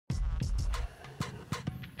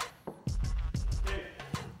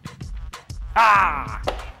Ah!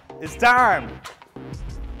 It's time!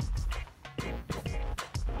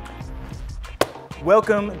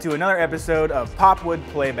 Welcome to another episode of PopWood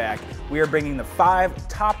Playback. We are bringing the 5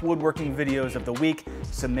 top woodworking videos of the week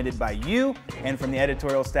submitted by you and from the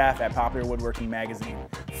editorial staff at Popular Woodworking magazine.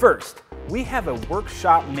 First, we have a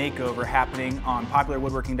workshop makeover happening on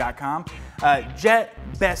popularwoodworking.com.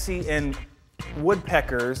 Jet, Bessie, and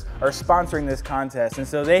Woodpeckers are sponsoring this contest, and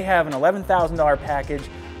so they have an $11,000 package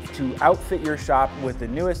to outfit your shop with the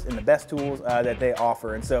newest and the best tools that they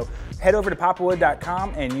offer. And so head over to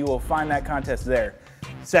popwood.com and you will find that contest there.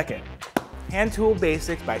 Second, Hand Tool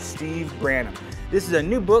Basics by Steve Branham. This is a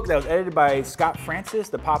new book that was edited by Scott Francis,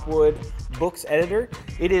 the PopWood Books editor.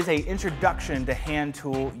 It is an introduction to hand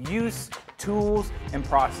tool use, tools, and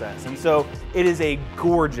process. And so it is a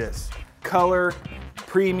gorgeous color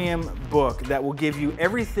premium book that will give you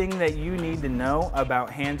everything that you need to know about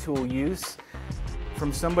hand tool use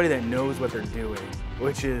from somebody that knows what they're doing,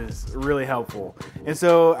 which is really helpful. And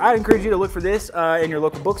so I encourage you to look for this in your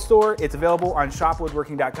local bookstore. It's available on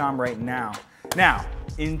shopwoodworking.com right now. Now,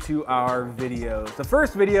 into our videos. The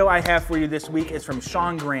first video I have for you this week is from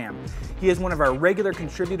Sean Graham. He is one of our regular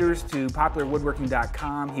contributors to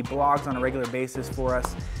popularwoodworking.com. He blogs on a regular basis for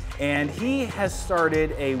us, and he has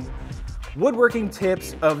started a Woodworking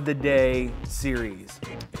Tips of the Day series.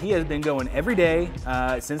 He has been going every day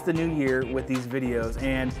since the new year with these videos,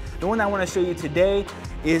 and the one I want to show you today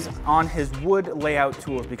is on his wood layout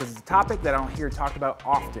tools because it's a topic that I don't hear talked about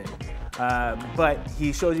often. But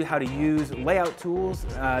he shows you how to use layout tools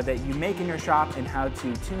that you make in your shop and how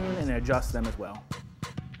to tune and adjust them as well.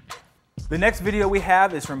 The next video we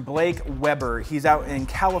have is from Blake Weber. He's out in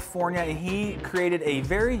California and he created a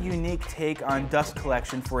very unique take on dust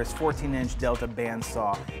collection for his 14-inch Delta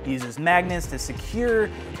bandsaw. He uses magnets to secure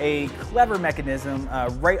a clever mechanism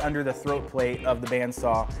right under the throat plate of the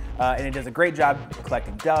bandsaw, and it does a great job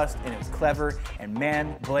collecting dust, and it's clever, and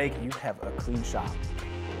man, Blake, you have a clean shop.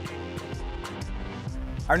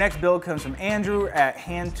 Our next build comes from Andrew at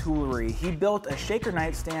Hand Toolery. He built a shaker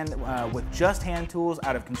nightstand with just hand tools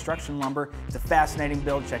out of construction lumber. It's a fascinating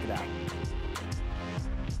build, check it out.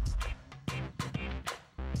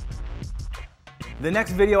 The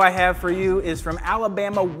next video I have for you is from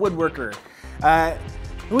Alabama Woodworker.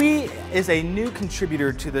 He is a new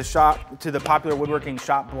contributor to the Popular Woodworking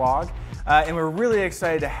shop blog. And we're really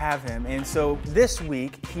excited to have him. And so this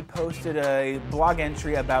week he posted a blog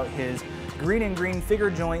entry about his green and green figure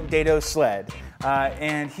joint dado sled.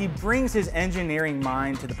 And he brings his engineering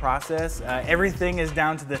mind to the process. Everything is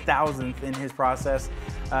down to the thousandth in his process.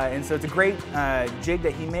 And so it's a great jig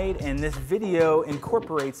that he made, and this video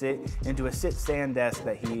incorporates it into a sit-stand desk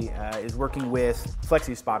that he is working with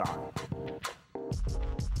Flexi Spot on.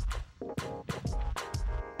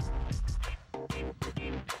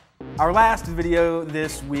 Our last video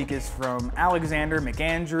this week is from Alexander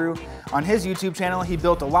McAndrew. On his YouTube channel, he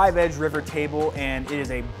built a live edge river table, and it is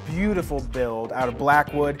a beautiful build out of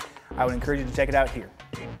blackwood. I would encourage you to check it out here.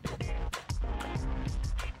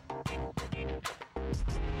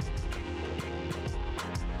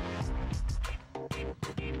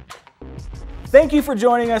 Thank you for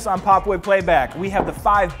joining us on PopWood Playback. We have the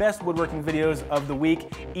 5 best woodworking videos of the week,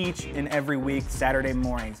 each and every week, Saturday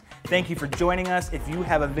mornings. Thank you for joining us. If you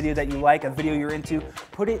have a video that you like, a video you're into,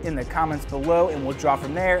 put it in the comments below and we'll draw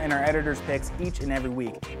from there in our editor's picks each and every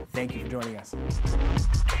week. Thank you for joining us.